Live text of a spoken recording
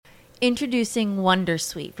Introducing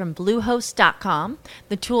Wondersuite from Bluehost.com,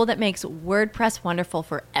 the tool that makes WordPress wonderful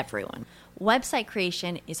for everyone. Website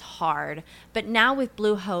creation is hard, but now with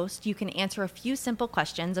Bluehost, you can answer a few simple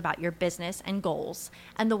questions about your business and goals,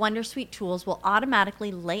 and the Wondersuite tools will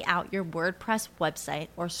automatically lay out your WordPress website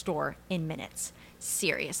or store in minutes.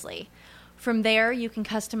 Seriously. From there, you can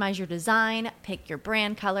customize your design, pick your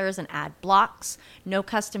brand colors, and add blocks. No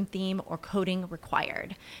custom theme or coding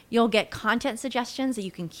required. You'll get content suggestions that you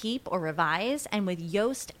can keep or revise, and with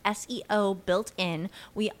Yoast SEO built in,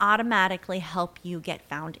 we automatically help you get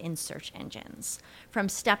found in search engines. From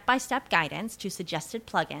step-by-step guidance to suggested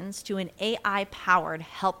plugins to an AI-powered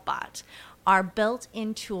help bot, our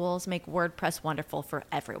built-in tools make WordPress wonderful for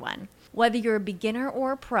everyone. Whether you're a beginner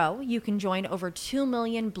or a pro, you can join over 2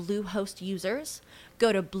 million Bluehost users.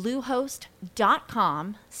 Go to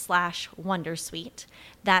bluehost.com/wondersuite.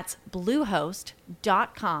 That's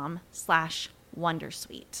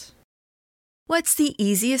bluehost.com/wondersuite. What's the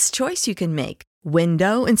easiest choice you can make?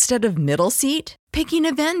 Window instead of middle seat? Picking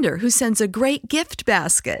a vendor who sends a great gift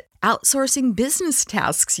basket? Outsourcing business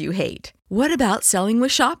tasks you hate? What about selling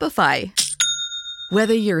with Shopify?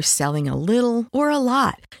 Whether you're selling a little or a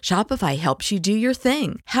lot, Shopify helps you do your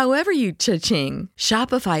thing, however you cha-ching.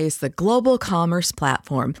 Shopify is the global commerce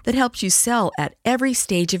platform that helps you sell at every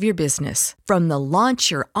stage of your business. From the launch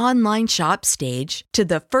your online shop stage to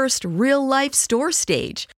the first real-life store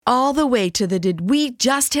stage, all the way to the did we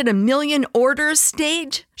just hit a million orders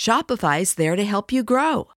stage? Shopify's there to help you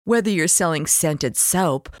grow. Whether you're selling scented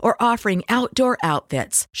soap or offering outdoor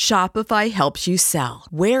outfits, Shopify helps you sell.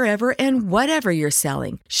 Wherever and whatever you're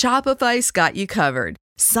selling, Shopify's got you covered.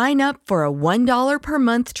 Sign up for a $1 per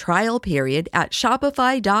month trial period at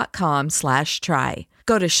shopify.com/try.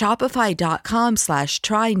 Go to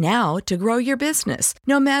shopify.com/try now to grow your business,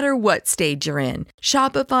 no matter what stage you're in.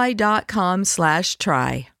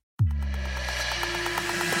 Shopify.com/try.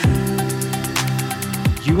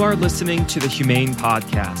 You are listening to the Humane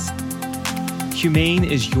Podcast. Humane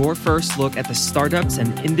is your first look at the startups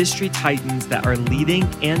and industry titans that are leading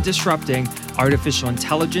and disrupting artificial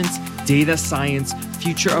intelligence, data science,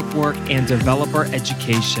 future of work, and developer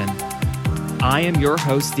education. I am your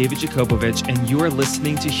host, David Jakobovich, and you are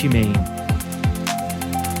listening to Humane.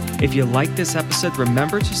 If you like this episode,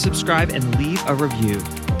 remember to subscribe and leave a review.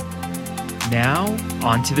 Now,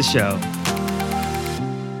 on to the show.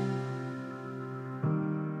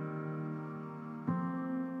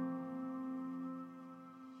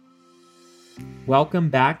 Welcome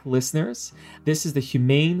back, listeners. This is the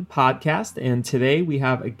Humane Podcast, and today we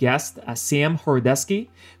have a guest, Sam Horodecki,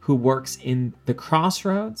 who works in the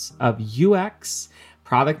crossroads of UX,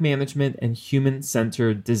 product management, and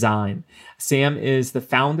human-centered design. Sam is the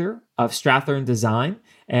founder of Strathern Design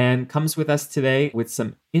and comes with us today with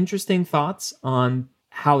some interesting thoughts on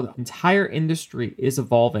how the entire industry is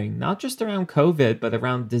evolving, not just around COVID, but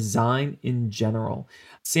around design in general.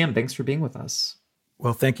 Sam, thanks for being with us.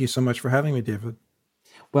 Well, thank you so much for having me, David.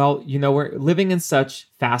 Well, we're living in such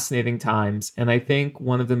fascinating times, and I think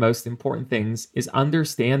one of the most important things is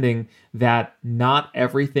understanding that not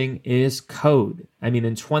everything is code. I mean,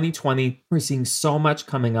 in 2020, we're seeing so much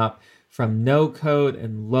coming up from no code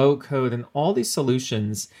and low code and all these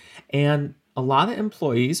solutions, and a lot of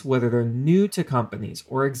employees, whether they're new to companies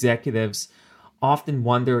or executives, often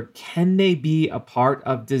wonder, can they be a part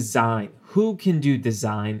of design? Who can do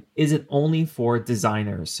design? Is it only for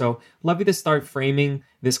designers? So love you to start framing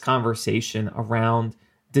this conversation around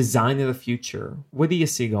design of the future. What do you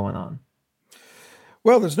see going on?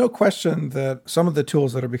 Well, there's no question that some of the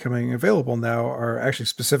tools that are becoming available now are actually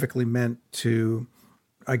specifically meant to,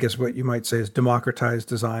 I guess what you might say is democratize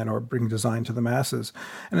design or bring design to the masses.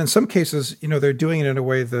 And in some cases, they're doing it in a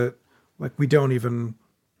way that we don't even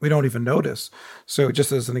notice. So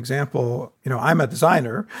just as an example, I'm a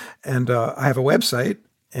designer and I have a website.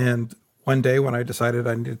 And one day when I decided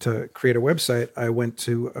I needed to create a website, I went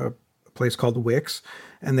to a place called Wix,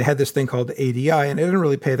 and they had this thing called ADI, and I didn't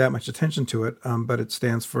really pay that much attention to it, but it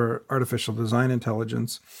stands for Artificial Design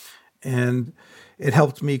Intelligence. And it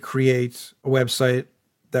helped me create a website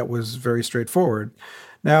that was very straightforward.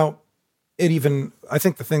 Now, I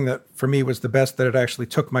think the thing that for me was the best, that it actually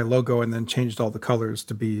took my logo and then changed all the colors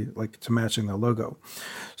to be to matching the logo.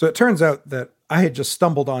 So it turns out that I had just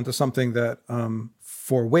stumbled onto something that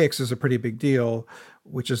for Wix is a pretty big deal,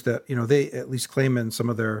 which is that, they at least claim in some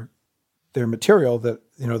of their material that,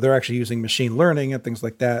 they're actually using machine learning and things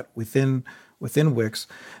like that within Wix.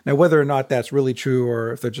 Now, whether or not that's really true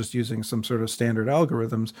or if they're just using some sort of standard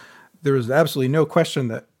algorithms, there is absolutely no question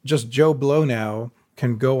that just Joe Blow now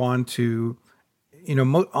can go on to,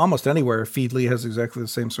 almost anywhere. Feedly has exactly the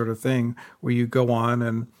same sort of thing where you go on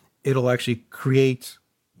and it'll actually create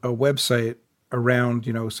a website around,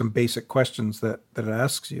 some basic questions that it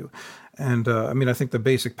asks you. And I think the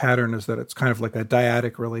basic pattern is that it's kind of like a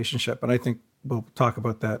dyadic relationship. And I think we'll talk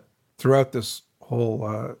about that throughout this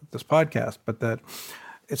whole this podcast, but that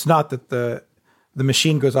it's not that the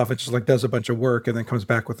machine goes off and just like does a bunch of work and then comes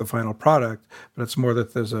back with the final product, but it's more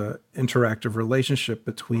that there's a interactive relationship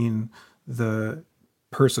between the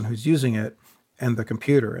person who's using it and the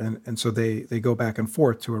computer. And so they go back and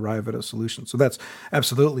forth to arrive at a solution. So that's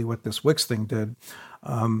absolutely what this Wix thing did.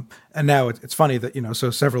 And now it's funny that, so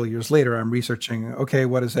several years later, I'm researching, okay,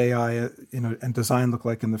 what does AI, and design look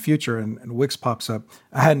like in the future? And Wix pops up.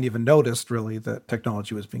 I hadn't even noticed really that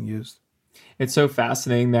technology was being used. It's so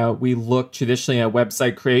fascinating that we look traditionally at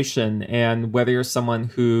website creation, and whether you're someone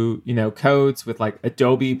who, codes with like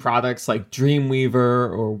Adobe products like Dreamweaver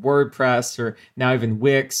or WordPress, or now even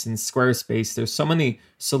Wix and Squarespace, there's so many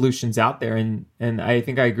solutions out there. And I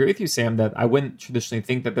think I agree with you, Sam, that I wouldn't traditionally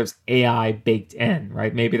think that there's AI baked in,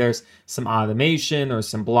 right? Maybe there's some automation or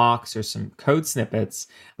some blocks or some code snippets,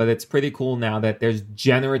 but it's pretty cool now that there's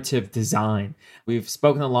generative design. We've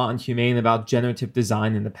spoken a lot on Humane about generative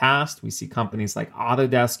design in the past. We see companies like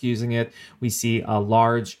Autodesk using it. We see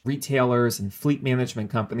large retailers and fleet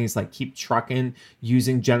management companies like Keep Truckin'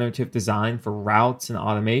 using generative design for routes and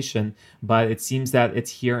automation, but it seems that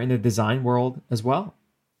it's here in the design world as well.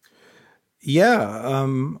 Yeah.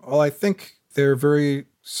 Well, I think they're very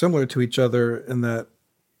similar to each other in that,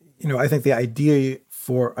 I think the idea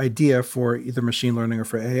for either machine learning or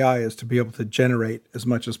for AI is to be able to generate as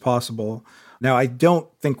much as possible. Now, I don't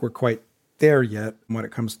think we're quite there yet when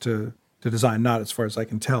it comes to design, not as far as I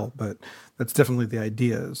can tell, but that's definitely the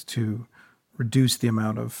idea, is to reduce the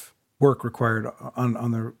amount of work required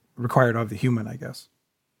required of the human, I guess.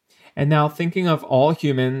 And now thinking of all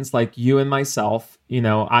humans like you and myself,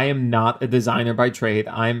 I am not a designer by trade.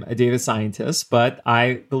 I'm a data scientist, but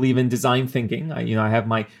I believe in design thinking. I have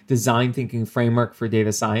my design thinking framework for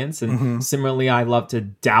data science. And similarly, I love to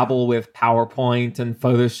dabble with PowerPoint and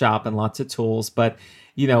Photoshop and lots of tools. But,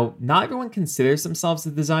 not everyone considers themselves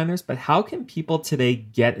the designers. But how can people today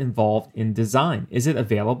get involved in design? Is it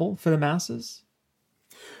available for the masses?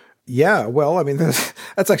 Yeah, well,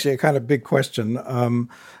 that's actually a kind of big question.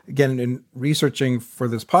 Again, in researching for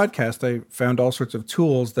this podcast, I found all sorts of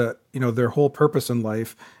tools that, their whole purpose in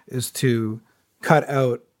life is to cut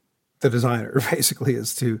out the designer, basically,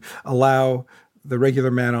 is to allow the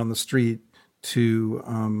regular man on the street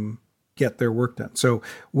to get their work done. So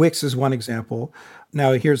Wix is one example.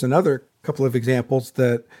 Now, here's another couple of examples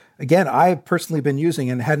that, again, I've personally been using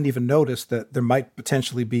and hadn't even noticed that there might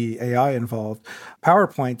potentially be AI involved.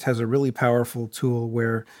 PowerPoint has a really powerful tool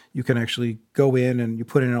where you can actually go in and you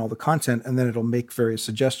put in all the content, and then it'll make various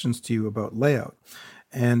suggestions to you about layout.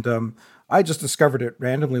 And I just discovered it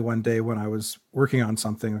randomly one day when I was working on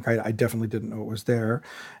something. I definitely didn't know it was there.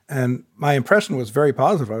 And my impression was very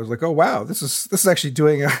positive. I was like, oh, wow, this is actually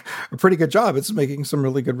doing a pretty good job. It's making some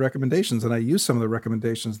really good recommendations. And I used some of the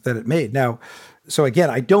recommendations that it made. Now, so again,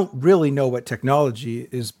 I don't really know what technology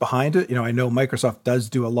is behind it. I know Microsoft does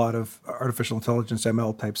do a lot of artificial intelligence,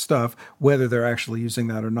 ML type stuff. Whether they're actually using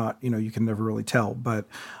that or not, you can never really tell. But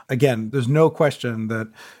again, there's no question that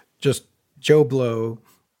just Joe Blow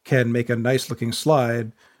can make a nice looking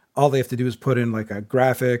slide. All they have to do is put in like a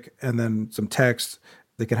graphic and then some text.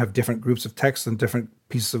 They can have different groups of text and different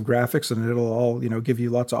pieces of graphics, and it'll all, give you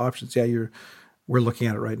lots of options. Yeah, we're looking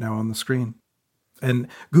at it right now on the screen. And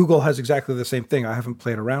Google has exactly the same thing. I haven't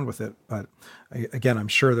played around with it, but again, I'm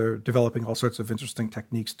sure they're developing all sorts of interesting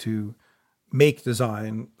techniques to make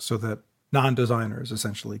design so that non-designers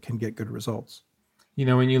essentially can get good results.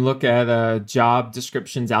 When you look at job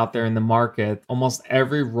descriptions out there in the market, almost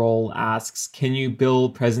every role asks, can you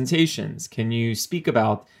build presentations? Can you speak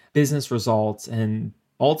about business results? And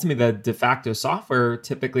ultimately, the de facto software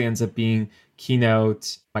typically ends up being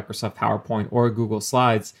Keynote, Microsoft PowerPoint, or Google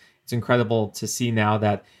Slides. It's incredible to see now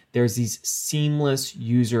that there's these seamless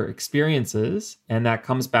user experiences, and that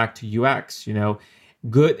comes back to UX.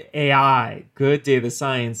 Good AI, good data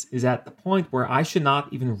science is at the point where I should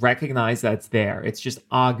not even recognize that it's there. It's just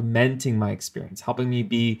augmenting my experience, helping me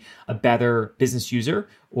be a better business user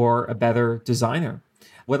or a better designer.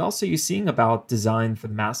 What else are you seeing about design for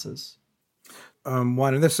the masses?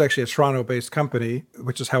 One, and this is actually a Toronto-based company,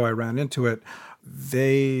 which is how I ran into it.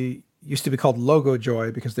 They used to be called Logo Joy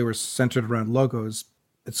because they were centered around logos.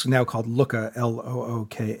 It's now called Looka,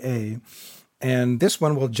 Looka. And this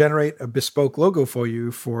one will generate a bespoke logo for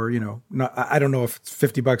you for, I don't know if it's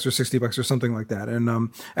 $50 or $60 or something like that.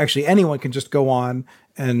 And actually anyone can just go on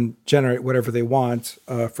and generate whatever they want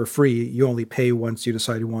for free. You only pay once you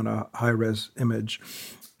decide you want a high-res image.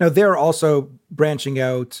 Now they're also branching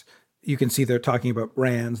out. You can see they're talking about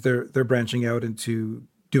brands. They're branching out into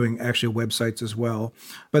doing actual websites as well.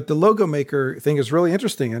 But the logo maker thing is really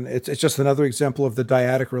interesting. And it's just another example of the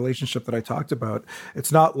dyadic relationship that I talked about.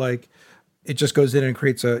 It's not like it just goes in and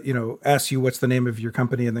creates asks you what's the name of your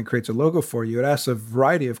company and then creates a logo for you. It asks a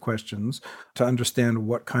variety of questions to understand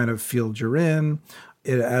what kind of field you're in.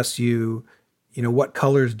 It asks you, what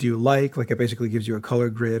colors do you like? Like it basically gives you a color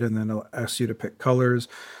grid and then it asks you to pick colors.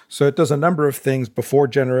 So it does a number of things before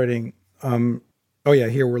generating.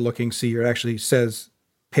 Here we're looking, see, it actually says,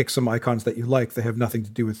 pick some icons that you like. They have nothing to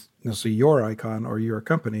do with necessarily your icon or your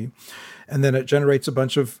company. And then it generates a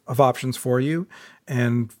bunch of options for you.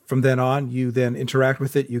 And from then on, you then interact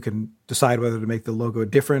with it. You can decide whether to make the logo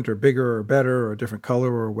different or bigger or better or a different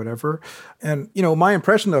color or whatever. And, my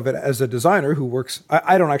impression of it as a designer who works,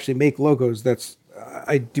 I don't actually make logos.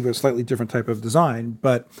 I do a slightly different type of design,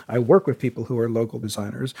 but I work with people who are local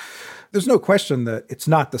designers. There's no question that it's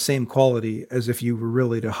not the same quality as if you were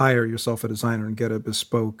really to hire yourself a designer and get a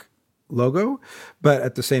bespoke logo. But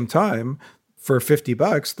at the same time, for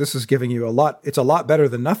 $50, this is giving you a lot. It's a lot better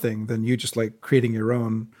than nothing than you just like creating your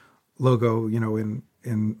own logo,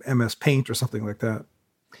 in MS Paint or something like that.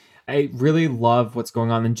 I really love what's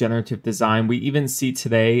going on in generative design. We even see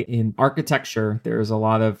today in architecture, there's a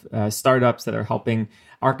lot of startups that are helping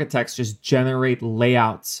architects just generate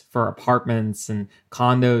layouts for apartments and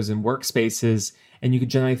condos and workspaces. And you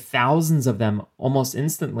could generate thousands of them almost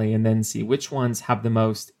instantly and then see which ones have the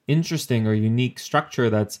most interesting or unique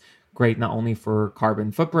structure that's great not only for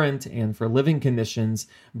carbon footprint and for living conditions,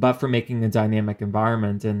 but for making a dynamic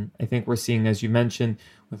environment. And I think we're seeing, as you mentioned,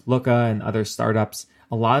 with Looka and other startups,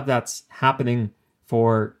 a lot of that's happening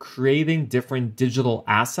for creating different digital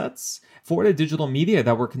assets for the digital media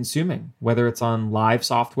that we're consuming, whether it's on live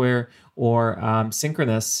software or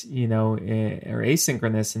synchronous, or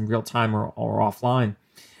asynchronous in real time or offline.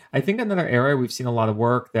 I think another area we've seen a lot of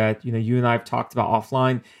work that, you and I have talked about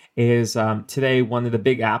offline is today one of the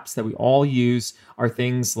big apps that we all use are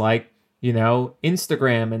things like,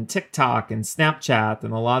 Instagram and TikTok and Snapchat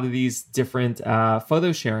and a lot of these different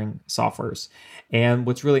photo sharing softwares. And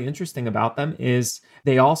what's really interesting about them is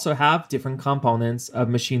they also have different components of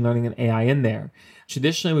machine learning and AI in there.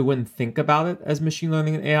 Traditionally, we wouldn't think about it as machine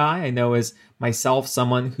learning and AI. I know as myself,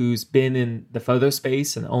 someone who's been in the photo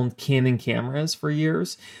space and owned Canon cameras for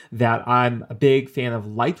years, that I'm a big fan of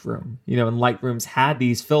Lightroom. And Lightroom's had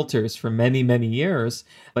these filters for many, many years,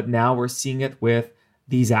 but now we're seeing it with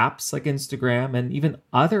these apps like Instagram and even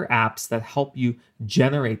other apps that help you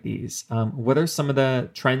generate these. What are some of the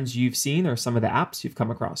trends you've seen or some of the apps you've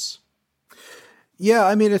come across? Yeah,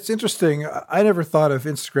 I mean, it's interesting. I never thought of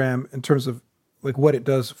Instagram in terms of like what it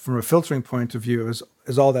does from a filtering point of view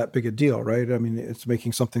is all that big a deal, right? I mean, it's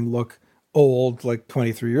making something look old like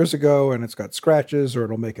 23 years ago and it's got scratches or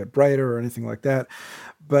it'll make it brighter or anything like that.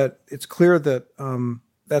 But it's clear that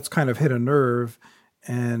that's kind of hit a nerve.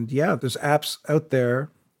 And yeah, there's apps out there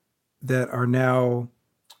that are now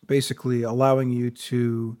basically allowing you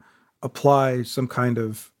to apply some kind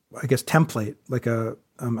of, template, like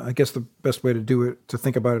I guess the best way to do it, to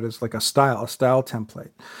think about it is like a style template.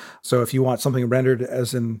 So if you want something rendered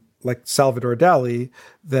as in like Salvador Dali,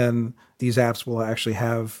 then these apps will actually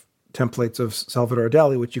have templates of Salvador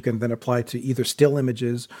Dali, which you can then apply to either still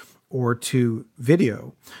images or to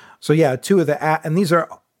video. So yeah, two of the apps, and these are,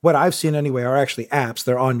 what I've seen anyway, are actually apps.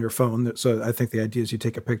 They're on your phone. So I think the idea is you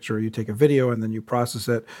take a picture, you take a video, and then you process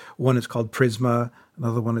it. One is called Prisma.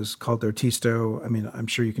 Another one is called Artisto. I mean, I'm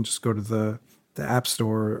sure you can just go to the App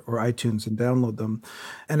Store or iTunes and download them.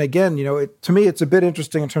 And again, to me, it's a bit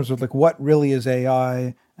interesting in terms of like what really is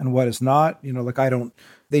AI and what is not.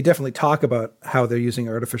 They definitely talk about how they're using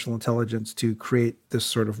artificial intelligence to create this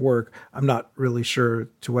sort of work. I'm not really sure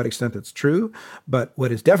to what extent it's true, but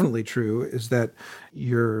what is definitely true is that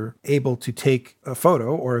you're able to take a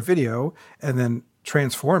photo or a video and then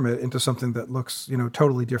transform it into something that looks,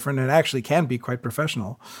 totally different and actually can be quite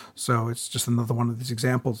professional. So it's just another one of these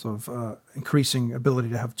examples of increasing ability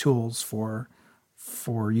to have tools for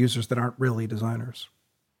users that aren't really designers.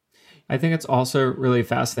 I think it's also really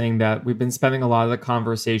fascinating that we've been spending a lot of the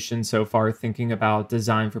conversation so far thinking about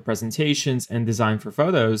design for presentations and design for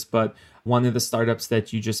photos. But one of the startups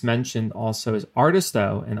that you just mentioned also is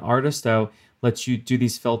Artisto. And Artisto lets you do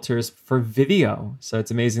these filters for video. So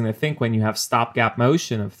it's amazing to think when you have stopgap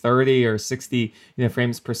motion of 30 or 60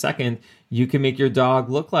 frames per second, you can make your dog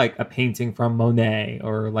look like a painting from Monet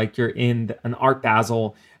or like you're in an Art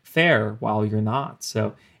Basel fair while you're not.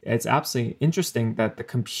 So it's absolutely interesting that the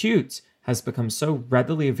compute has become so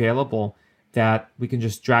readily available that we can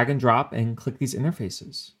just drag and drop and click these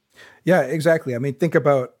interfaces. Yeah, exactly. I mean, think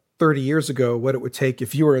about 30 years ago, what it would take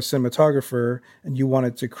if you were a cinematographer and you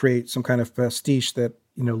wanted to create some kind of pastiche that,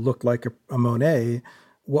 looked like a Monet,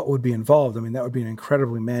 what would be involved? I mean, that would be an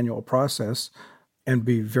incredibly manual process and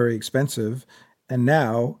be very expensive. And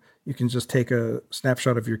now you can just take a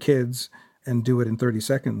snapshot of your kids and do it in 30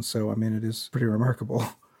 seconds. So, I mean, it is pretty remarkable.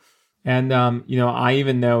 And, I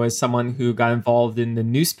even know as someone who got involved in the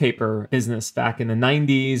newspaper business back in the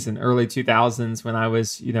 90s and early 2000s when I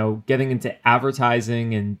was, getting into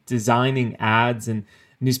advertising and designing ads and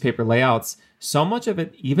newspaper layouts, so much of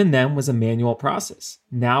it, even then, was a manual process.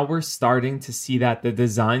 Now we're starting to see that the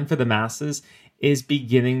design for the masses is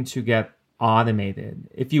beginning to get automated.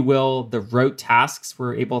 If you will, the rote tasks,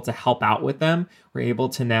 we're able to help out with them. We're able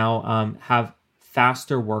to now have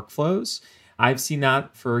faster workflows. I've seen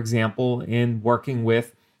that, for example, in working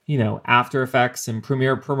with, After Effects and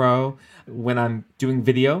Premiere Pro when I'm doing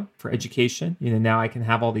video for education. Now I can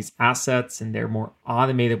have all these assets and they're more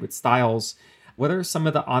automated with styles. What are some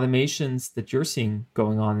of the automations that you're seeing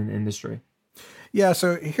going on in the industry? Yeah,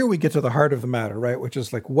 so here we get to the heart of the matter, right? Which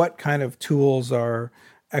is like, what kind of tools are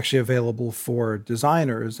actually available for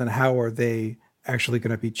designers and how are they actually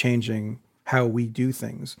going to be changing how we do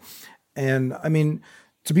things? And I mean,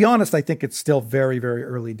 to be honest, I think it's still very, very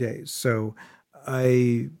early days. So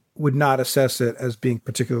I would not assess it as being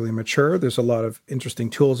particularly mature. There's a lot of interesting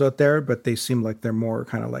tools out there, but they seem like they're more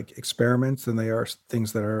kind of like experiments than they are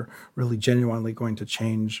things that are really genuinely going to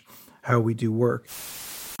change how we do work.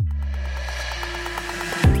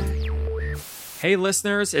 Hey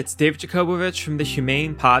listeners, it's Dave Jakobovich from the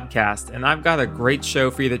Humane Podcast, and I've got a great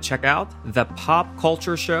show for you to check out, The Pop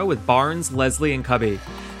Culture Show with Barnes, Leslie, and Cubby.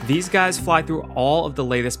 These guys fly through all of the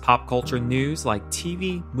latest pop culture news like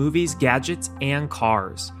TV, movies, gadgets, and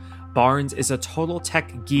cars. Barnes is a total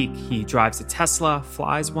tech geek. He drives a Tesla,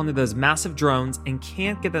 flies one of those massive drones, and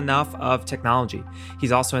can't get enough of technology.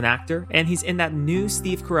 He's also an actor, and he's in that new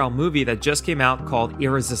Steve Carell movie that just came out called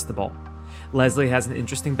Irresistible. Leslie has an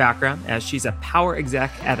interesting background as she's a power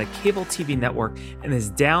exec at a cable TV network and is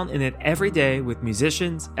down in it every day with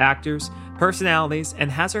musicians, actors, personalities,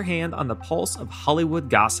 and has her hand on the pulse of Hollywood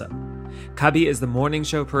gossip. Cubby is the morning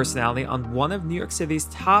show personality on one of New York City's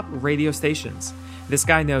top radio stations. This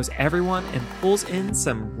guy knows everyone and pulls in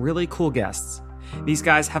some really cool guests. These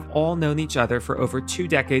guys have all known each other for over 2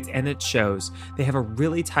 decades and it shows. They have a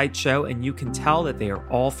really tight show and you can tell that they are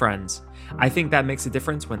all friends. I think that makes a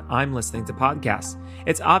difference when I'm listening to podcasts.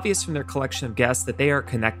 It's obvious from their collection of guests that they are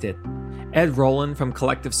connected. Ed Roland from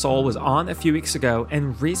Collective Soul was on a few weeks ago,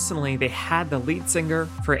 and recently they had the lead singer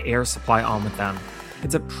for Air Supply on with them.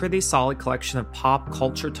 It's a pretty solid collection of pop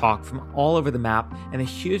culture talk from all over the map and a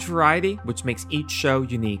huge variety, which makes each show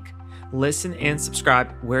unique. Listen and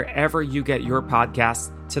subscribe wherever you get your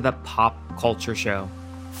podcasts to The Pop Culture Show.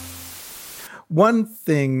 One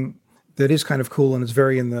thing that is kind of cool and is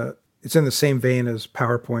it's in the same vein as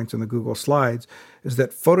PowerPoint and the Google Slides, is that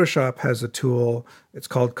Photoshop has a tool, it's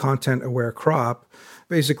called Content Aware Crop.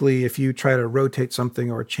 Basically, if you try to rotate something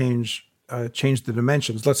or change the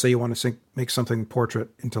dimensions, let's say you want to make something portrait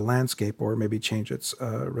into landscape or maybe change its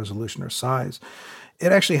resolution or size,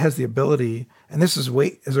 it actually has the ability, and this is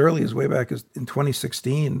as early as way back as in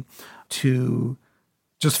 2016, to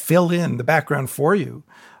just fill in the background for you.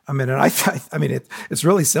 I mean, and I mean, it's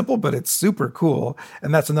really simple, but it's super cool.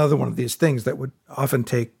 And that's another one of these things that would often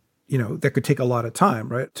take, that could take a lot of time,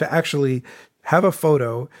 right? To actually have a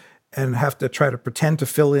photo and have to try to pretend to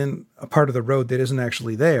fill in a part of the road that isn't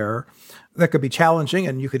actually there, that could be challenging.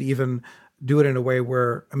 And you could even do it in a way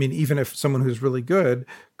where, I mean, even if someone who's really good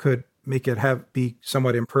could make it be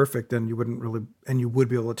somewhat imperfect, and you would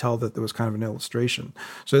be able to tell that there was kind of an illustration.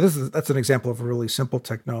 So that's an example of a really simple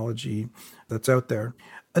technology that's out there.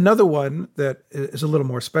 Another one that is a little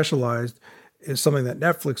more specialized is something that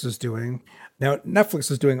Netflix is doing. Now, Netflix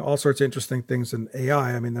is doing all sorts of interesting things in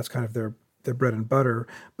AI. I mean, that's kind of their bread and butter.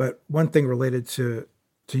 But one thing related to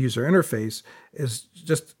user interface is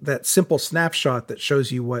just that simple snapshot that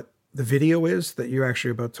shows you what the video is that you're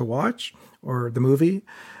actually about to watch, or the movie.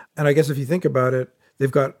 And I guess if you think about it,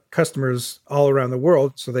 they've got customers all around the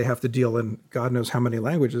world, so they have to deal in God knows how many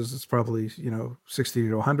languages. It's probably, 60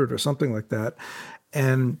 to 100 or something like that.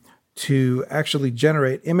 And to actually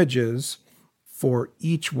generate images for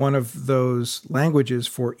each one of those languages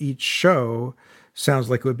for each show sounds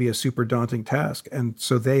like it would be a super daunting task. And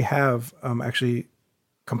so they have actually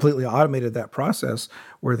completely automated that process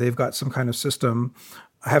where they've got some kind of system.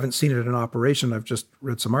 I haven't seen it in operation. I've just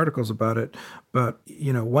read some articles about it. But,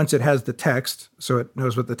 once it has the text, so it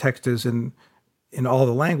knows what the text is in in all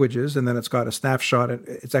the languages, and then it's got a snapshot.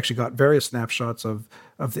 It's actually got various snapshots of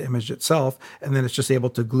the image itself, and then it's just able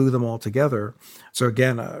to glue them all together. So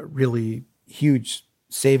again, a really huge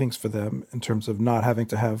savings for them in terms of not having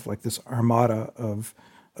to have like this armada of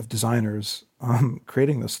designers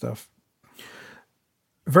creating this stuff.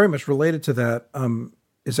 Very much related to that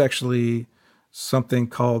is actually something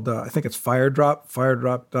called, I think it's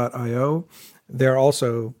firedrop.io. They're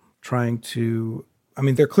also trying to,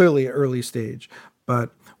 they're clearly early stage,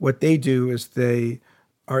 but what they do is they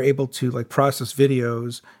are able to like process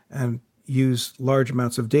videos and use large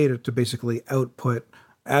amounts of data to basically output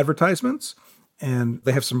advertisements. And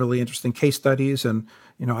they have some really interesting case studies. And,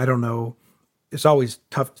 I don't know, it's always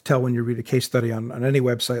tough to tell when you read a case study on any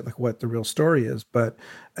website, like what the real story is. But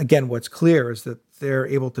again, what's clear is that they're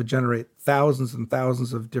able to generate thousands and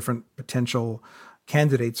thousands of different potential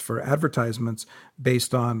candidates for advertisements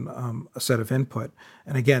based on a set of input.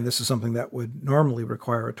 And again, this is something that would normally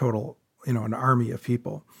require a total, an army of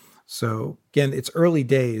people. So again, it's early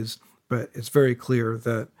days, but it's very clear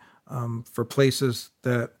that for places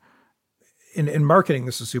that in marketing,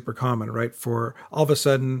 this is super common, right? For all of a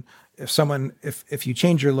sudden, if you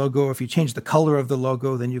change your logo, if you change the color of the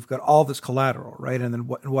logo, then you've got all this collateral, right? And then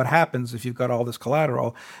what happens if you've got all this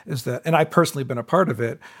collateral is that, and I've personally been a part of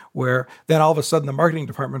it, where then all of a sudden the marketing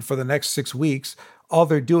department for the next 6 weeks, all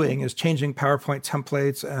they're doing is changing PowerPoint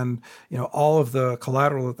templates and all of the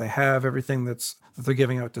collateral that they have, everything that they're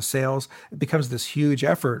giving out to sales. It becomes this huge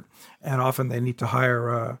effort, and often they need to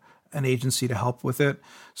hire an agency to help with it.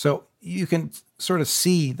 So you can sort of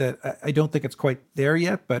see that I don't think it's quite there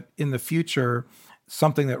yet, but in the future,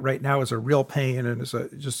 something that right now is a real pain and is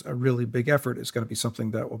just a really big effort is going to be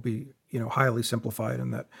something that will be, highly simplified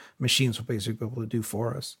and that machines will basically be able to do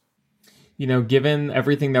for us. Given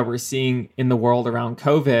everything that we're seeing in the world around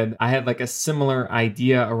COVID, I had like a similar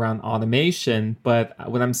idea around automation, but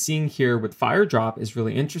what I'm seeing here with FireDrop is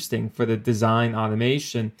really interesting for the design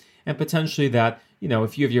automation and potentially that,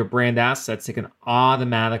 if you have your brand assets, it can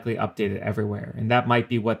automatically update it everywhere. And that might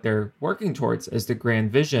be what they're working towards as the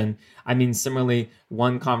grand vision. Similarly,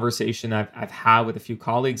 one conversation I've had with a few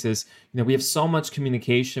colleagues is, we have so much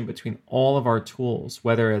communication between all of our tools,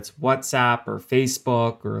 whether it's WhatsApp or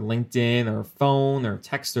Facebook or LinkedIn or phone or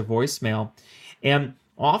text or voicemail. And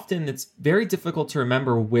often it's very difficult to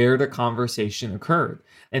remember where the conversation occurred.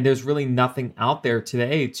 And there's really nothing out there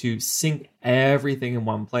today to sync everything in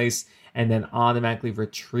one place and then automatically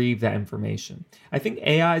retrieve that information. I think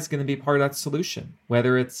AI is going to be part of that solution,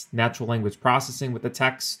 whether it's natural language processing with the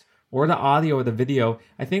text or the audio or the video.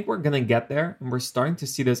 I think we're going to get there, and we're starting to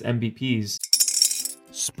see those MVPs.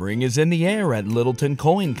 Spring is in the air at Littleton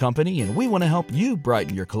Coin Company, and we want to help you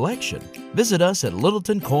brighten your collection. Visit us at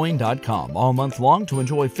littletoncoin.com all month long to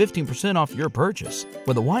enjoy 15% off your purchase.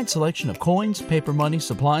 With a wide selection of coins, paper money,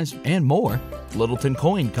 supplies, and more, Littleton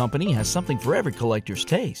Coin Company has something for every collector's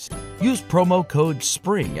taste. Use promo code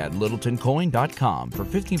SPRING at littletoncoin.com for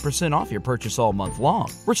 15% off your purchase all month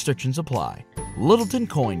long. Restrictions apply. Littleton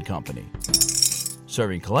Coin Company.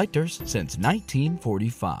 Serving collectors since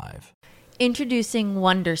 1945. Introducing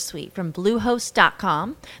Wondersuite from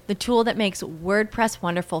Bluehost.com, the tool that makes WordPress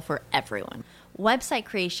wonderful for everyone. Website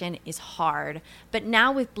creation is hard, but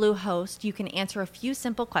now with Bluehost, you can answer a few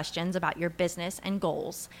simple questions about your business and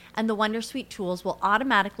goals, and the Wondersuite tools will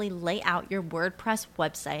automatically lay out your WordPress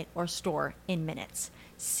website or store in minutes.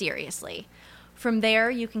 Seriously. From there,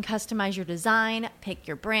 you can customize your design, pick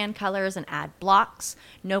your brand colors, and add blocks.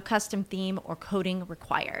 No custom theme or coding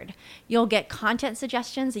required. You'll get content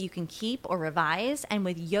suggestions that you can keep or revise, and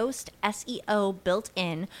with Yoast SEO built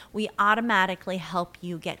in, we automatically help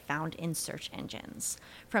you get found in search engines.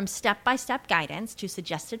 From step-by-step guidance to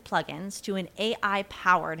suggested plugins to an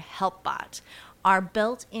AI-powered help bot, our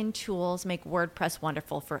built-in tools make WordPress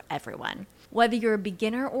wonderful for everyone. Whether you're a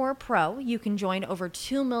beginner or a pro, you can join over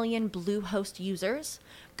 2 million Bluehost users.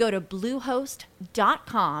 Go to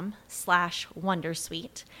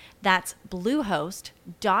bluehost.com/wondersuite. That's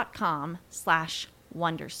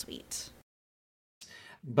bluehost.com/wondersuite.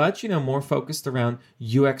 But, more focused around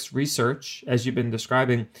UX research, as you've been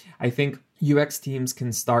describing, I think UX teams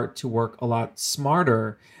can start to work a lot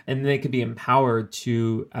smarter, and they can be empowered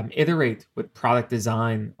to iterate with product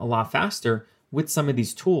design a lot faster with some of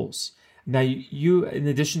these tools. Now, you, in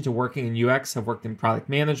addition to working in UX, have worked in product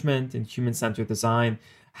management and human-centered design.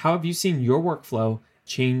 How have you seen your workflow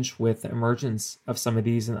change with the emergence of some of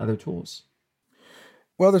these and other tools?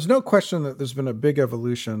 Well, there's no question that there's been a big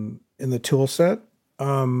evolution in the tool set.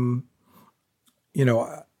 I'm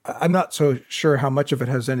not so sure how much of it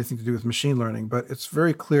has anything to do with machine learning, but it's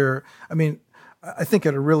very clear. I think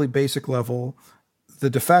at a really basic level, the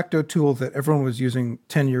de facto tool that everyone was using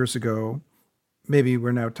 10 years ago, maybe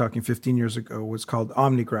we're now talking 15 years ago, was called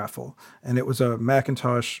OmniGraffle. And it was a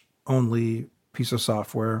Macintosh-only piece of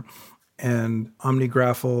software. And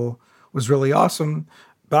OmniGraffle was really awesome,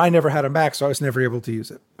 but I never had a Mac, so I was never able to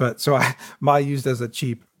use it. But so I used as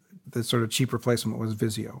the sort of cheap replacement was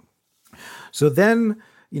Visio. So then,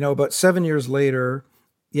 about 7 years later,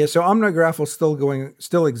 so OmniGraffle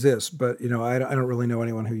still exists, but I don't really know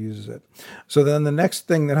anyone who uses it. So then the next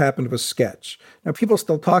thing that happened was Sketch. Now people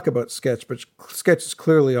still talk about Sketch, but Sketch is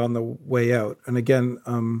clearly on the way out. And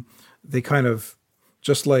again, they kind of,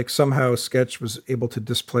 just like somehow Sketch was able to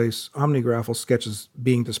displace OmniGraffle, Sketch is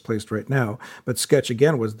being displaced right now. But Sketch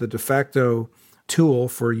again was the de facto tool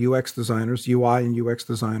for UX designers, UI and UX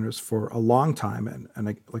designers for a long time.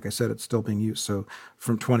 And like I said, it's still being used. So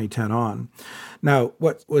from 2010 on. Now,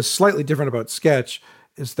 what was slightly different about Sketch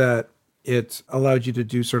is that it allowed you to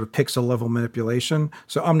do sort of pixel level manipulation.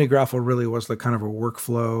 So OmniGraffle really was like kind of a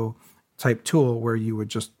workflow type tool where you would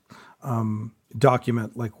just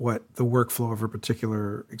document like what the workflow of a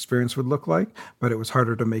particular experience would look like, but it was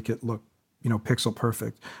harder to make it look, pixel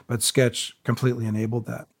perfect. But Sketch completely enabled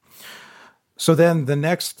that. So then the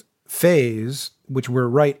next phase, which we're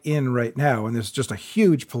right now, and there's just a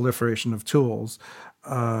huge proliferation of tools,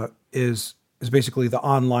 is basically the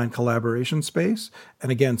online collaboration space.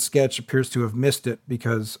 And again, Sketch appears to have missed it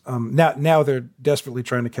because now they're desperately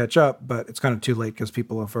trying to catch up, but it's kind of too late because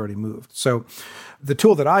people have already moved. So the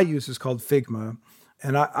tool that I use is called Figma.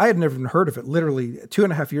 And I had never even heard of it. Literally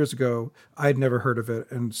 2.5 years ago, I had never heard of it.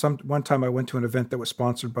 And one time I went to an event that was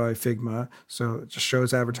sponsored by Figma. So it just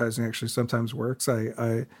shows advertising actually sometimes works.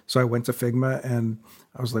 So I went to Figma and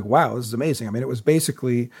I was like, wow, this is amazing. I mean, it was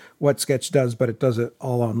basically what Sketch does, but it does it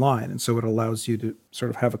all online. And so it allows you to sort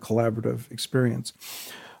of have a collaborative experience.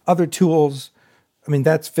 Other tools,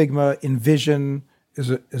 that's Figma. InVision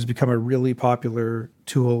has become a really popular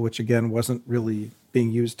tool, which again wasn't really being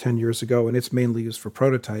used 10 years ago, and it's mainly used for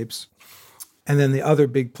prototypes. And then the other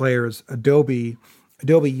big player is Adobe.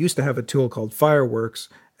 Adobe used to have a tool called Fireworks,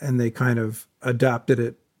 and they kind of adapted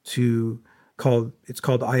it it's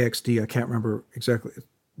called IXD. I can't remember exactly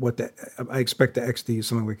I expect the XD is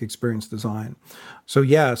something like experience design. So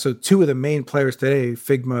two of the main players today,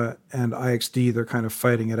 Figma and IXD, they're kind of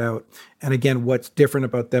fighting it out. And again, what's different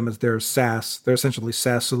about them is they're SaaS. They're essentially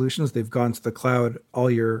SaaS solutions. They've gone to the cloud. All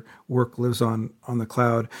your work lives on the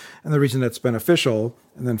cloud. And the reason that's beneficial,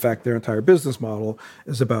 and in fact, their entire business model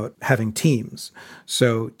is about having teams.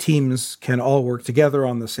 So teams can all work together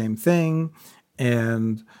on the same thing.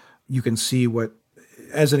 And you can see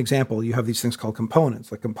as an example, you have these things called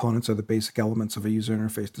components. Like components are the basic elements of a user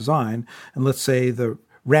interface design. And let's say the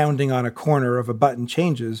rounding on a corner of a button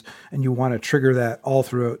changes and you want to trigger that all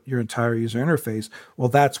throughout your entire user interface. Well,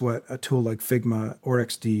 that's what a tool like Figma or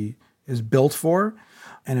XD is built for.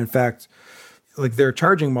 And in fact, like their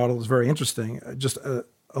charging model is very interesting. Just a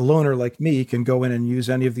loaner like me can go in and use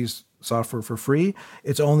any of these software for free.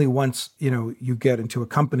 It's only once, you get into a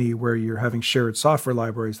company where you're having shared software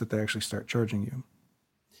libraries that they actually start charging you.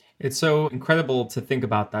 It's so incredible to think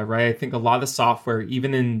about that, right? I think a lot of software,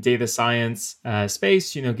 even in data science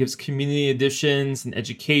space, gives community editions and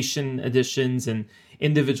education editions and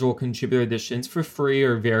individual contributor editions for free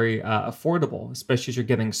or very affordable, especially as you're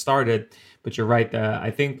getting started. But you're right.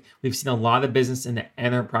 I think we've seen a lot of business in the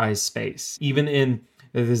enterprise space, even in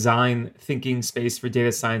the design thinking space for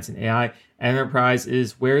data science and AI. Enterprise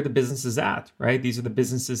is where the business is at, right? These are the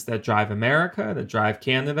businesses that drive America, that drive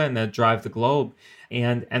Canada, and that drive the globe.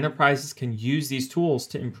 And enterprises can use these tools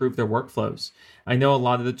to improve their workflows. I know a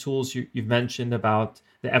lot of the tools you've mentioned about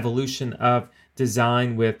the evolution of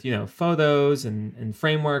design with, photos and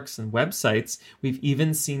frameworks and websites. We've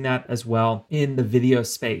even seen that as well in the video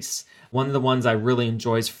space. One of the ones I really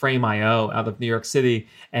enjoy is Frame.io out of New York City.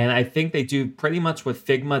 And I think they do pretty much what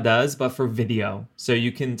Figma does, but for video. So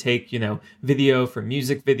you can take, video for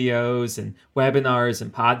music videos and webinars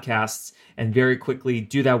and podcasts and very quickly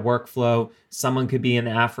do that workflow. Someone could be in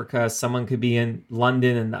Africa, someone could be in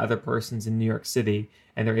London, and the other person's in New York City,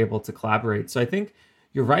 and they're able to collaborate. So I think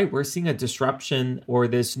you're right. We're seeing a disruption or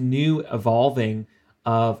this new evolving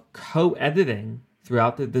of co-editing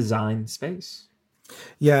throughout the design space.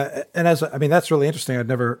 Yeah, and that's really interesting. I'd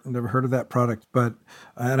never heard of that product, but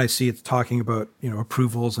and I see it's talking about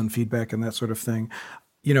approvals and feedback and that sort of thing.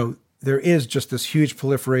 There is just this huge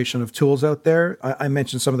proliferation of tools out there. I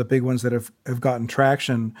mentioned some of the big ones that have gotten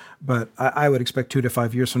traction, but I would expect 2 to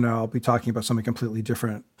 5 years from now I'll be talking about something completely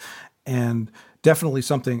different. And definitely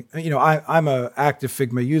something, I'm an active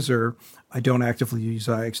Figma user. I don't actively use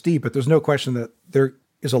IXD, but there's no question that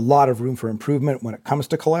is a lot of room for improvement when it comes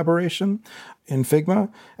to collaboration in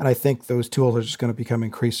Figma. And I think those tools are just going to become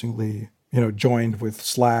increasingly, joined with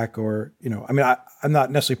Slack or, I'm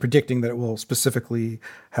not necessarily predicting that it will specifically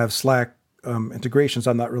have Slack integrations.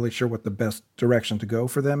 I'm not really sure what the best direction to go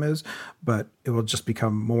for them is, but it will just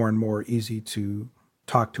become more and more easy to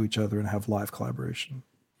talk to each other and have live collaboration.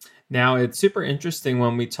 Now, it's super interesting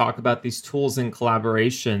when we talk about these tools in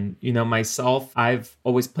collaboration. Myself, I've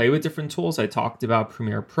always played with different tools. I talked about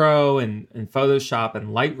Premiere Pro and Photoshop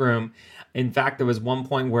and Lightroom. In fact, there was one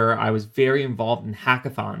point where I was very involved in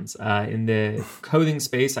hackathons in the coding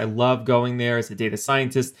space. I love going there as a data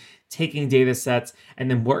scientist, taking data sets, and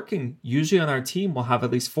then working. Usually on our team, we'll have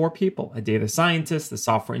at least 4 people, a data scientist, a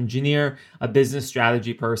software engineer, a business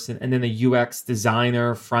strategy person, and then a UX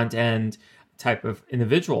designer, front end type of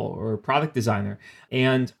individual or product designer.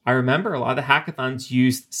 And I remember a lot of the hackathons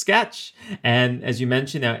used Sketch. And as you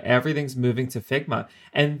mentioned, now everything's moving to Figma.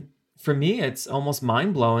 And for me, it's almost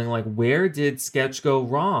mind-blowing. Like, where did Sketch go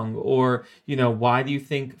wrong? Or, why do you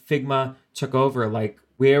think Figma took over? Like,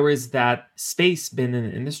 where is that space been in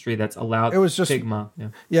the industry that's allowed Figma?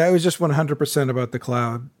 Yeah, it was just 100% about the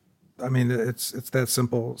cloud. I mean, it's that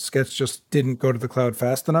simple. Sketch just didn't go to the cloud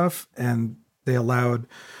fast enough, and they allowed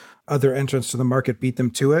other entrants to the market beat them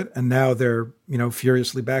to it, and now they're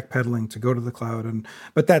furiously backpedaling to go to the cloud.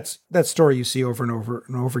 But that story you see over and over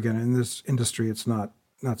and over again in this industry. It's not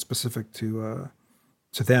specific to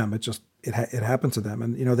them. It happened to them,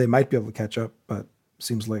 and they might be able to catch up, but it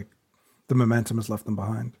seems like the momentum has left them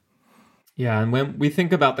behind. Yeah, and when we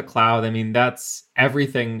think about the cloud, that's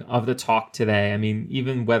everything of the talk today.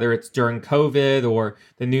 Even whether it's during COVID or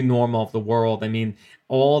the new normal of the world,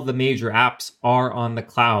 all the major apps are on the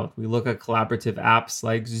cloud. We look at collaborative apps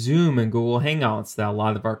like Zoom and Google Hangouts that a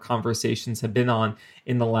lot of our conversations have been on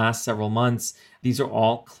in the last several months. These are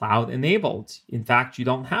all cloud enabled. In fact, you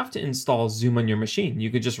don't have to install Zoom on your machine.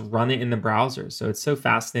 You could just run it in the browser. So it's so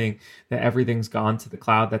fascinating that everything's gone to the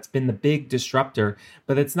cloud. That's been the big disruptor,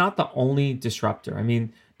 but it's not the only disruptor.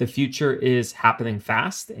 The future is happening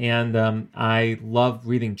fast, and I love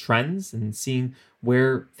reading trends and seeing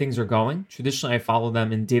where things are going. Traditionally, I follow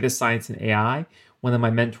them in data science and AI. One of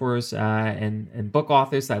my mentors and book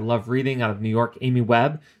authors I love reading out of New York, Amy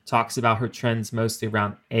Webb, talks about her trends mostly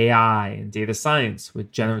around AI and data science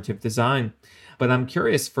with generative design. But I'm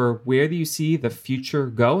curious, for where do you see the future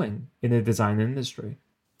going in the design industry?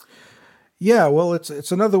 Yeah, well,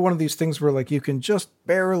 it's another one of these things where you can just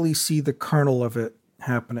barely see the kernel of it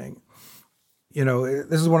happening.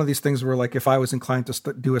 This is one of these things where if I was inclined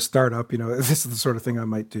to do a startup, this is the sort of thing I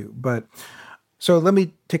might do. But so let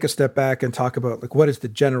me take a step back and talk about what is the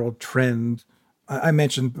general trend. I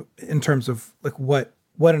mentioned in terms of what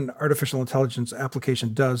an artificial intelligence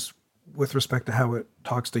application does with respect to how it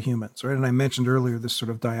talks to humans, right? And I mentioned earlier this sort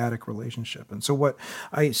of dyadic relationship. And so what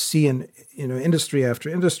I see in industry after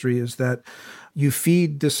industry is that you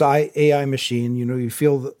feed this AI machine, you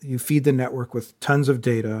feed the network with tons of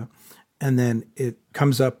data, and then it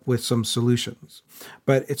comes up with some solutions.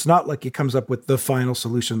 But it's not like it comes up with the final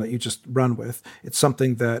solution that you just run with. It's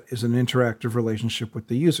something that is an interactive relationship with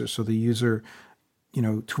the user. So the user,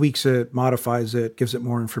 tweaks it, modifies it, gives it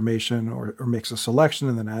more information, or makes a selection,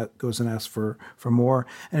 and then goes and asks for more.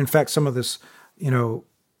 And in fact, some of this,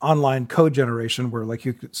 online code generation where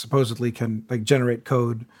you supposedly can generate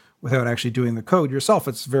code without actually doing the code yourself,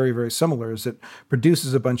 it's very, very similar. Is it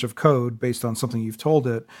produces a bunch of code based on something you've told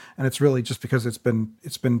it, and it's really just because it's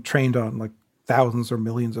been trained on thousands or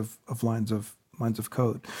millions of lines of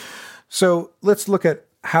code. So let's look at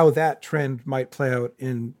how that trend might play out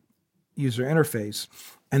in user interface.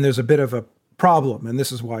 And there's a bit of a problem, and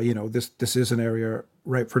this is why this is an area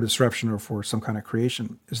ripe for disruption or for some kind of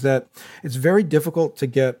creation, is that it's very difficult to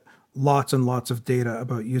get lots and lots of data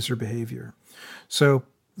about user behavior. So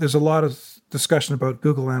there's a lot of discussion about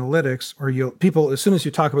Google Analytics, or people, as soon as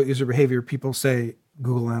you talk about user behavior, people say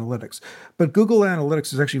Google Analytics. But Google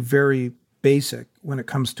Analytics is actually very basic when it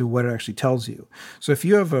comes to what it actually tells you. So if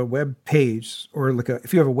you have a web page, or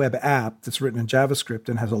if you have a web app that's written in JavaScript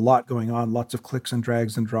and has a lot going on, lots of clicks and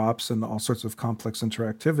drags and drops and all sorts of complex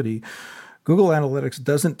interactivity, Google Analytics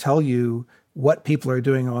doesn't tell you what people are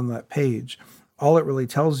doing on that page. All it really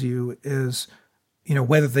tells you is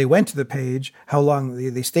whether they went to the page, how long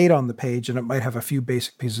they stayed on the page, and it might have a few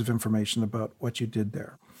basic pieces of information about what you did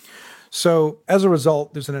there. So as a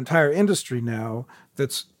result, there's an entire industry now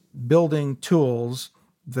that's building tools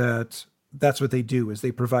that's what they do, is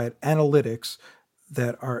they provide analytics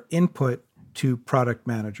that are input to product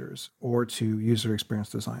managers or to user experience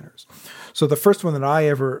designers. So the first one that I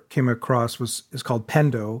ever came across is called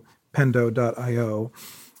Pendo, pendo.io.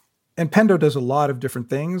 And Pendo does a lot of different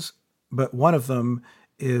things, but one of them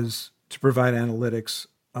is to provide analytics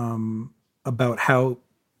about how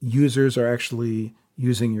users are actually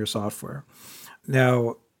using your software.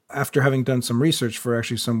 Now, after having done some research for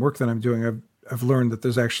actually some work that I'm doing, I've learned that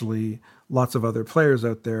there's actually lots of other players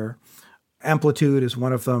out there. Amplitude is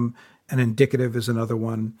one of them, and Indicative is another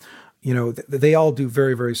one. You know, they all do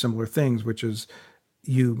very, very similar things, which is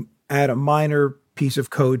you add a minor piece of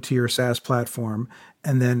code to your SaaS platform,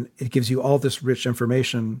 and then it gives you all this rich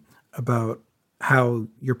information about how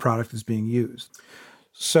your product is being used.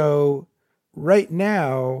 So right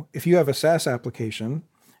now, if you have a SaaS application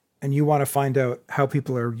and you want to find out how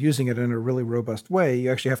people are using it in a really robust way,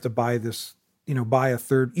 you actually have to buy this, buy a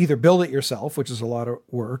third, either build it yourself, which is a lot of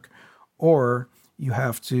work, or you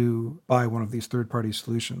have to buy one of these third-party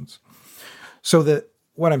solutions. So that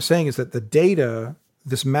what I'm saying is that the data,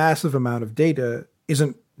 this massive amount of data,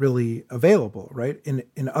 isn't really available, right?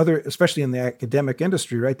 In other, especially in the academic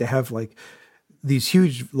industry, right? They have like these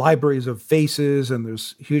huge libraries of faces, and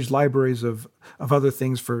there's huge libraries of other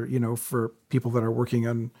things for, for people that are working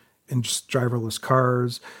in just driverless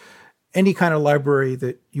cars. Any kind of library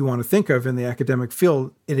that you want to think of in the academic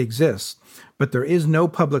field, it exists. But there is no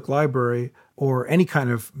public library or any kind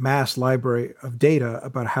of mass library of data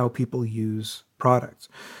about how people use products.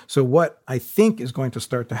 So what I think is going to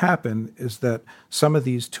start to happen is that some of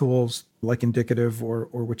these tools, like Indicative or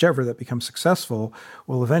whichever that becomes successful,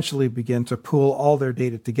 will eventually begin to pool all their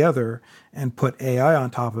data together and put AI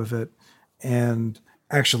on top of it and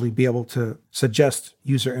actually be able to suggest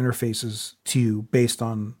user interfaces to you based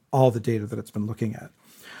on all the data that it's been looking at.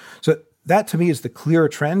 So that to me is the clear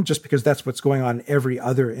trend, just because that's what's going on in every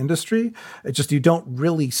other industry. It's just you don't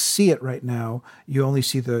really see it right now. You only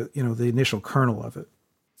see the initial kernel of it.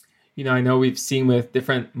 I know we've seen with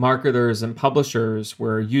different marketers and publishers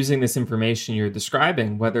where using this information you're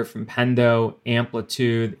describing, whether from Pendo,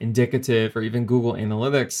 Amplitude, Indicative, or even Google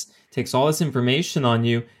Analytics, takes all this information on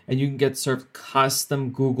you, and you can get sort of custom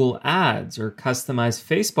Google ads or customized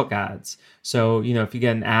Facebook ads. So, if you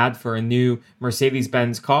get an ad for a new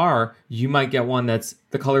Mercedes-Benz car, you might get one that's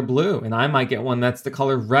the color blue, and I might get one that's the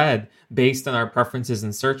color red based on our preferences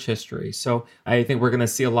in search history. So I think we're going to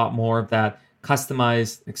see a lot more of that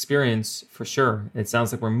customized experience for sure. It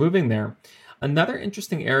sounds like we're moving there. Another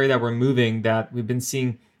interesting area that we're moving that we've been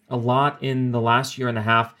seeing a lot in the last year and a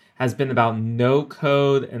half has been about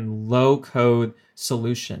no-code and low-code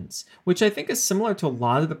solutions, which I think is similar to a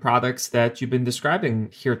lot of the products that you've been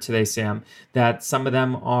describing here today, Sam, that some of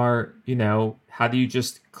them are, how do you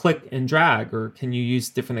just click and drag, or can you use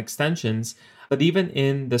different extensions? But even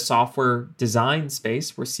in the software design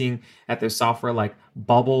space, we're seeing that there's software like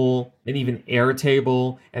Bubble and even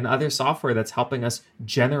Airtable and other software that's helping us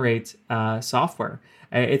generate software.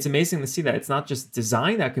 It's amazing to see that it's not just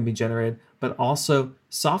design that can be generated, but also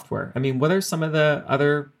software. I mean, what are some of the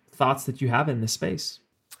other thoughts that you have in this space?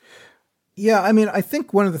 Yeah, I mean, I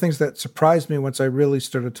think one of the things that surprised me once I really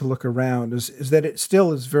started to look around is that it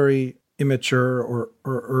still is very immature or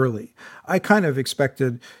early. I kind of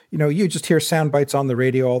expected, you just hear sound bites on the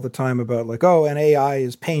radio all the time about like, oh, an AI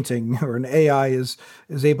is painting or an AI is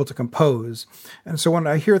able to compose. And so when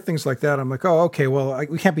I hear things like that, I'm like, oh, okay, well,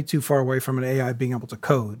 we can't be too far away from an AI being able to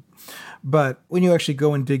code. But when you actually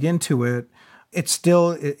go and dig into it, it's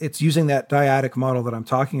using that dyadic model that I'm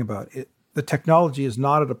talking about. The technology is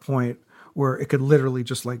not at a point where it could literally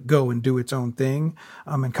just like go and do its own thing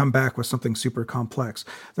and come back with something super complex.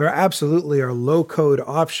 There absolutely are low code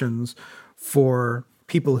options for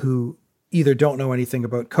people who either don't know anything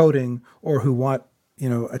about coding or who want,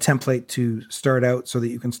 a template to start out so that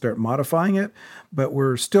you can start modifying it. But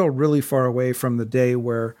we're still really far away from the day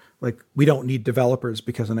where like we don't need developers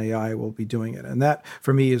because an AI will be doing it. And that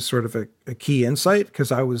for me is sort of a key insight, because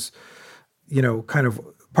I was, kind of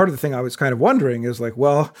part of the thing I was kind of wondering is like,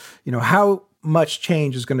 well, how much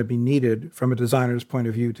change is going to be needed from a designer's point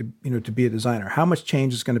of view to be a designer? How much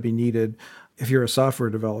change is going to be needed if you're a software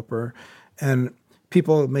developer? And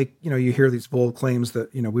people make, you hear these bold claims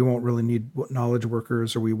that, we won't really need knowledge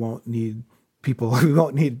workers, or we won't need people, we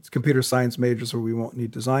won't need computer science majors, or we won't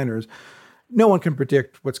need designers. No one can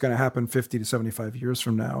predict what's going to happen 50 to 75 years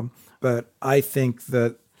from now. But I think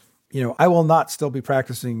that, I will not still be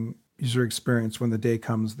practicing user experience when the day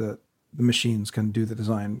comes that the machines can do the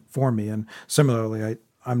design for me. And similarly,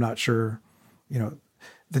 I'm not sure,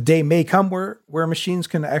 the day may come where machines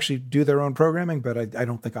can actually do their own programming, but I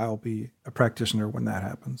don't think I'll be a practitioner when that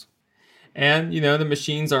happens. And, the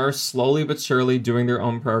machines are slowly but surely doing their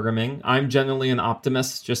own programming. I'm generally an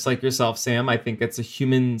optimist, just like yourself, Sam. I think it's a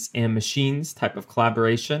humans and machines type of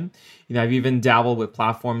collaboration. I've even dabbled with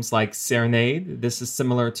platforms like Serenade. This is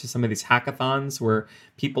similar to some of these hackathons where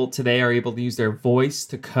people today are able to use their voice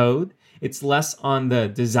to code. It's less on the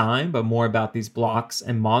design, but more about these blocks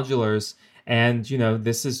and modulars. And,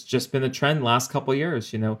 this has just been a trend last couple of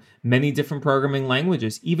years, many different programming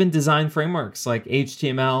languages, even design frameworks like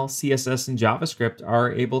HTML, CSS, and JavaScript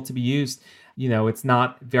are able to be used. It's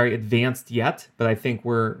not very advanced yet, but I think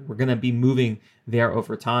we're going to be moving there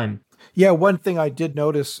over time. Yeah, one thing I did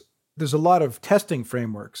notice, there's a lot of testing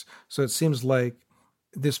frameworks. So it seems like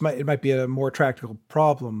it might be a more practical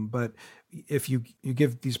problem, but if you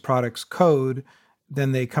give these products code,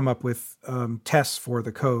 then they come up with tests for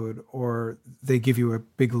the code, or they give you a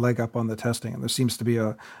big leg up on the testing. And there seems to be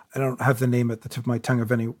I don't have the name at the tip of my tongue of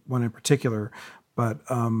any one in particular, but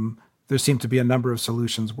there seem to be a number of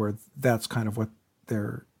solutions where that's kind of what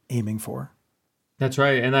they're aiming for. That's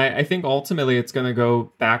right. And I think ultimately it's going to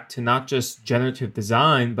go back to not just generative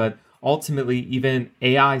design, but ultimately even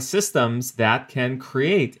AI systems that can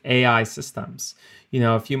create AI systems.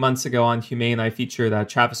 A few months ago on Humane, I featured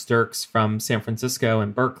Travis Dirks from San Francisco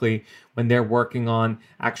and Berkeley when they're working on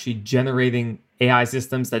actually generating AI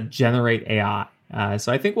systems that generate AI.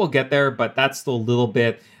 So I think we'll get there, but that's still a little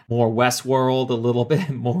bit more Westworld, a little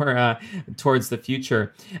bit more towards the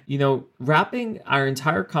future. Wrapping our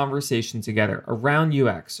entire conversation together around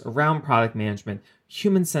UX, around product management,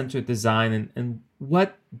 human-centered design, and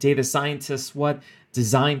what data scientists, what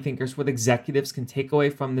design thinkers, what executives can take away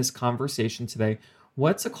from this conversation today.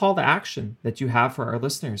 What's a call to action that you have for our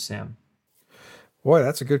listeners, Sam? Boy,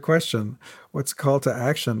 that's a good question. What's a call to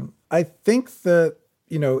action? I think that,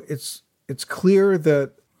 it's clear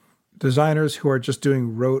that designers who are just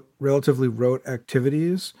doing relatively rote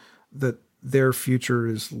activities, that their future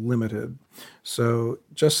is limited. So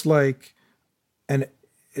just like, and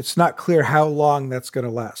it's not clear how long that's going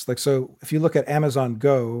to last. So if you look at Amazon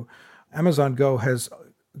Go has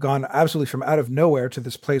gone absolutely from out of nowhere to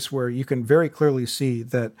this place where you can very clearly see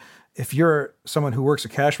that if you're someone who works a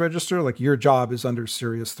cash register, your job is under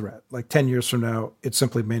serious threat. 10 years from now, it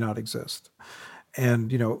simply may not exist. And,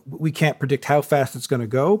 we can't predict how fast it's going to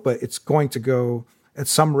go, but it's going to go at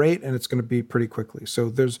some rate, and it's going to be pretty quickly. So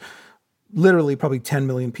there's literally probably 10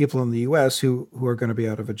 million people in the US who are going to be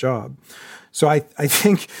out of a job. So I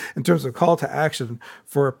think in terms of call to action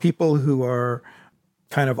for people who are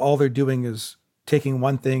kind of all they're doing is taking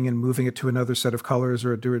one thing and moving it to another set of colors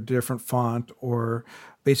or do a different font, or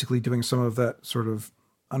basically doing some of that sort of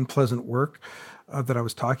unpleasant work that I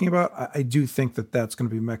was talking about, I do think that that's going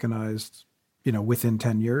to be mechanized, within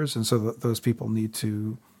 10 years. And so those people need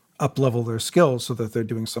to up-level their skills so that they're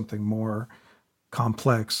doing something more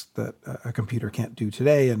complex that a computer can't do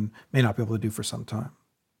today and may not be able to do for some time.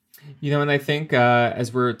 And I think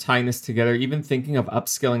as we're tying this together, even thinking of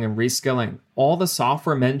upskilling and reskilling, all the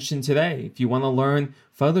software mentioned today, if you want to learn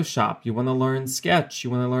Photoshop, you want to learn Sketch,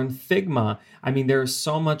 you want to learn Figma, there's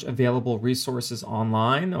so much available resources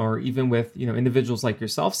online, or even with, individuals like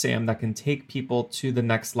yourself, Sam, that can take people to the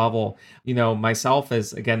next level. Myself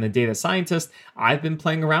as, again, a data scientist, I've been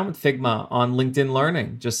playing around with Figma on LinkedIn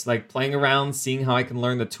Learning, just playing around, seeing how I can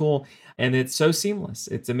learn the tool. And it's so seamless.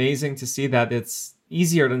 It's amazing to see that it's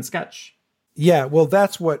easier than Sketch. Yeah, well,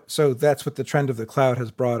 that's what the trend of the cloud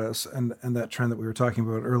has brought us, and that trend that we were talking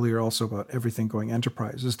about earlier, also about everything going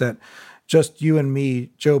enterprise, is that just you and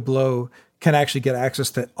me, Joe Blow, can actually get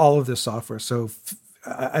access to all of this software. So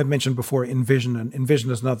I mentioned before InVision, and InVision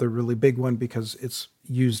is another really big one because it's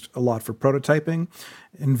used a lot for prototyping.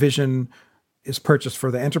 InVision is purchased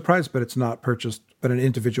for the enterprise, but it's not purchased, but an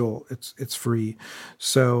individual, it's free.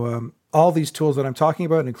 So all these tools that I'm talking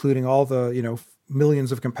about, including all the,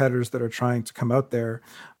 millions of competitors that are trying to come out there,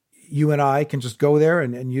 you and I can just go there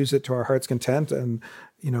and use it to our heart's content. And,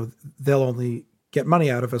 they'll only get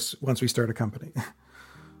money out of us once we start a company.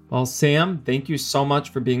 Well, Sam, thank you so much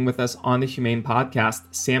for being with us on the Humane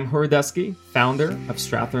Podcast. Sam Horodecki, founder of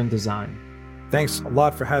Strathdorn Design. Thanks a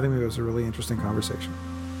lot for having me. It was a really interesting conversation.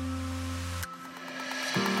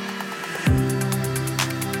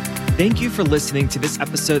 Thank you for listening to this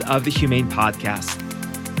episode of the Humane Podcast.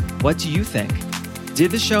 What do you think?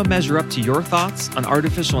 Did the show measure up to your thoughts on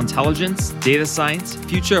artificial intelligence, data science,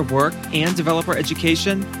 future of work, and developer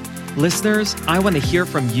education? Listeners, I want to hear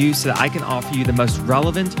from you so that I can offer you the most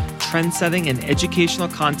relevant, trend-setting, and educational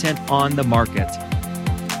content on the market.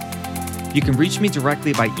 You can reach me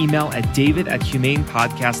directly by email at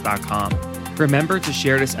david@humanepodcast.com. Remember to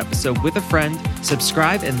share this episode with a friend,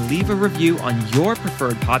 subscribe, and leave a review on your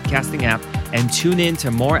preferred podcasting app and tune in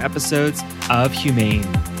to more episodes of Humane.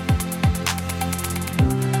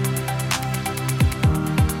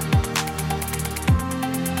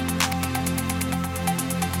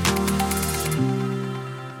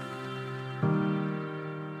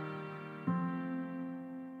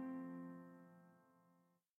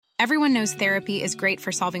 Everyone knows therapy is great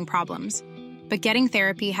for solving problems, but getting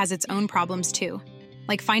therapy has its own problems too,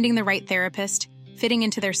 like finding the right therapist, fitting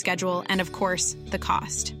into their schedule, and of course, the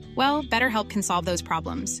cost. Well, BetterHelp can solve those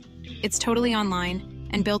problems. It's totally online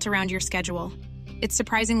and built around your schedule. It's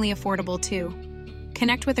surprisingly affordable too.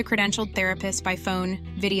 Connect with a credentialed therapist by phone,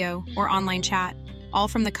 video, or online chat, all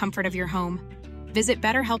from the comfort of your home. Visit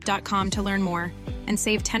BetterHelp.com to learn more and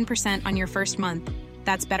save 10% on your first month.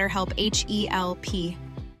 That's BetterHelp, H-E-L-P.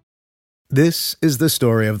 This is the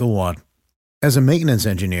story of the one. As a maintenance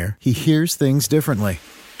engineer, he hears things differently.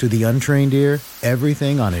 To the untrained ear,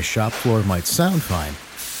 everything on his shop floor might sound fine,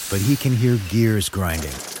 but he can hear gears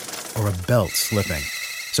grinding or a belt slipping.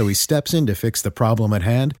 So he steps in to fix the problem at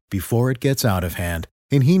hand before it gets out of hand.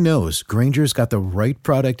 And he knows Grainger's got the right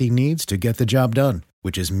product he needs to get the job done,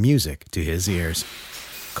 which is music to his ears.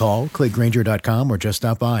 Call, click Grainger.com, or just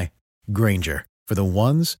stop by. Grainger, for the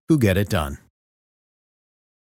ones who get it done.